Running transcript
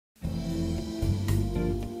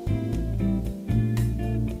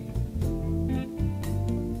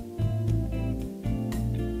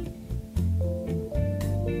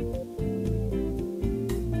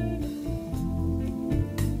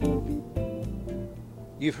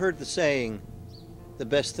You've heard the saying, the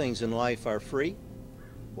best things in life are free?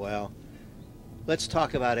 Well, let's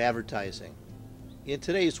talk about advertising. In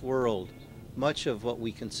today's world, much of what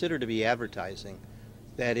we consider to be advertising,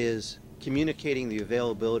 that is, communicating the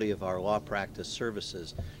availability of our law practice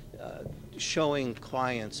services, showing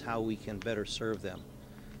clients how we can better serve them.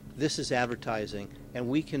 This is advertising, and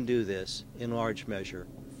we can do this in large measure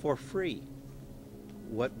for free.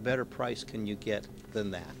 What better price can you get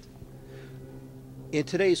than that? In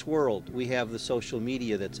today's world, we have the social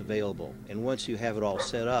media that's available, and once you have it all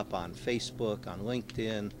set up on Facebook, on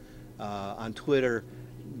LinkedIn, on Twitter,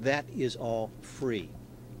 that is all free.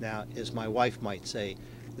 Now, as my wife might say,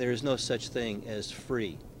 there is no such thing as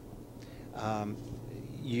free.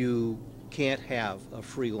 You can't have a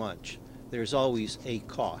free lunch. There's always a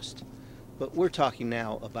cost. But we're talking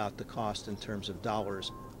now about the cost in terms of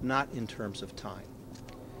dollars, not in terms of time.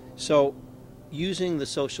 So, using the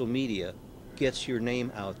social media gets your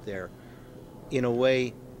name out there in a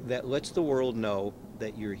way that lets the world know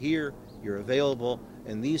that you're here, you're available,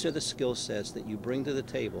 and these are the skill sets that you bring to the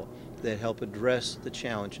table that help address the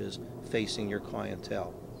challenges facing your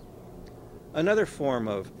clientele. Another form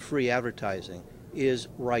of free advertising is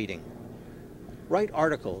writing. Write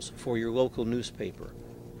articles for your local newspaper.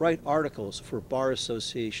 Write articles for bar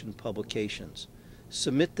association publications.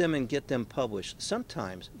 Submit them and get them published.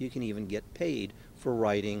 Sometimes you can even get paid for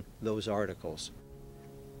writing those articles.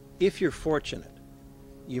 If you're fortunate,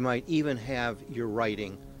 you might even have your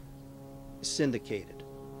writing syndicated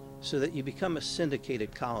so that you become a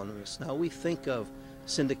syndicated columnist. Now, we think of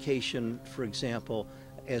syndication, for example,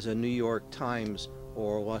 as a New York Times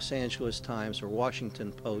or Los Angeles Times or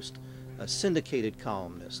Washington Post, a syndicated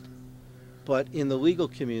columnist. But in the legal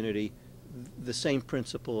community, the same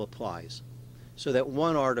principle applies, so that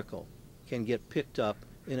one article can get picked up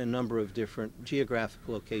in a number of different geographic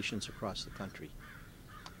locations across the country.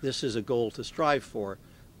 This is a goal to strive for,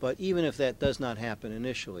 but even if that does not happen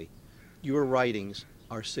initially, your writings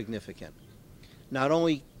are significant. Not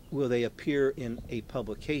only will they appear in a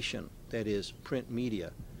publication, that is print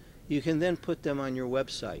media, you can then put them on your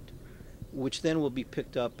website, which then will be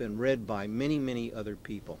picked up and read by many, many other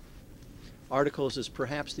people. Articles is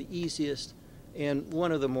perhaps the easiest and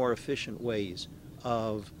one of the more efficient ways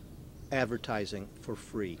of advertising for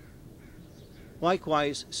free.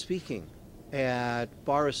 Likewise, speaking at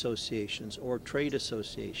bar associations or trade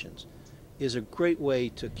associations is a great way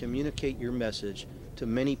to communicate your message to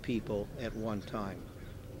many people at one time.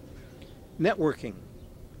 Networking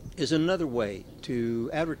is another way to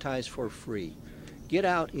advertise for free. Get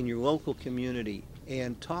out in your local community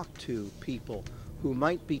and talk to people who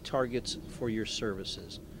might be targets for your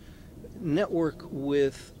services. Network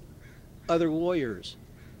with other lawyers,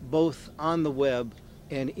 both on the web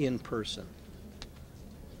and in person.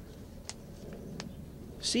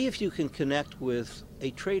 See if you can connect with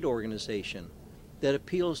a trade organization that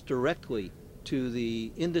appeals directly to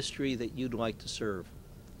the industry that you'd like to serve.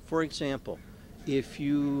 For example, if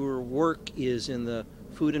your work is in the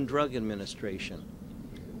Food and Drug Administration,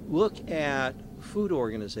 look at food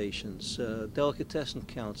organizations, Delicatessen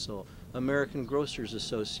Council, American Grocers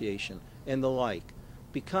Association, and the like.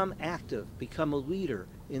 Become active, become a leader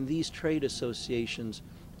in these trade associations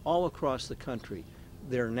all across the country.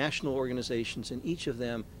 There are national organizations, and each of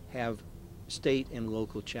them have state and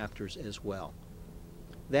local chapters as well.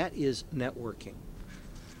 That is networking.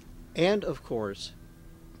 And of course,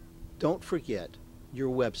 don't forget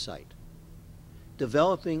your website.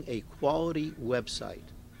 Developing a quality website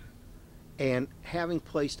and having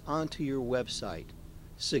placed onto your website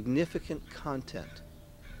significant content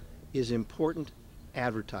is important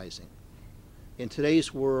advertising. In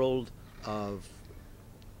today's world of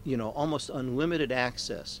almost unlimited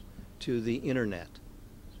access to the internet,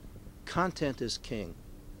 content is king.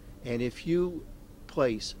 And if you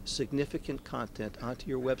place significant content onto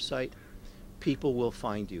your website, people will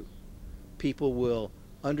find you. People will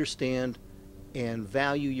understand and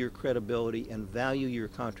value your credibility and value your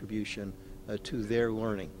contribution to their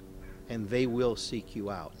learning, and they will seek you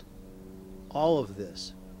out. All of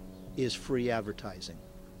this is free advertising.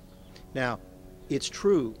 Now, it's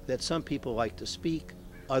true that some people like to speak,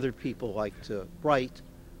 other people like to write,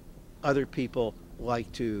 other people like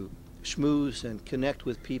to schmooze and connect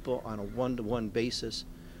with people on a one-to-one basis.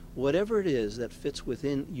 Whatever it is that fits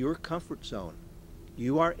within your comfort zone,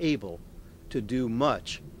 you are able to do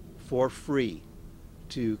much for free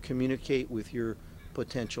to communicate with your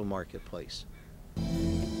potential marketplace.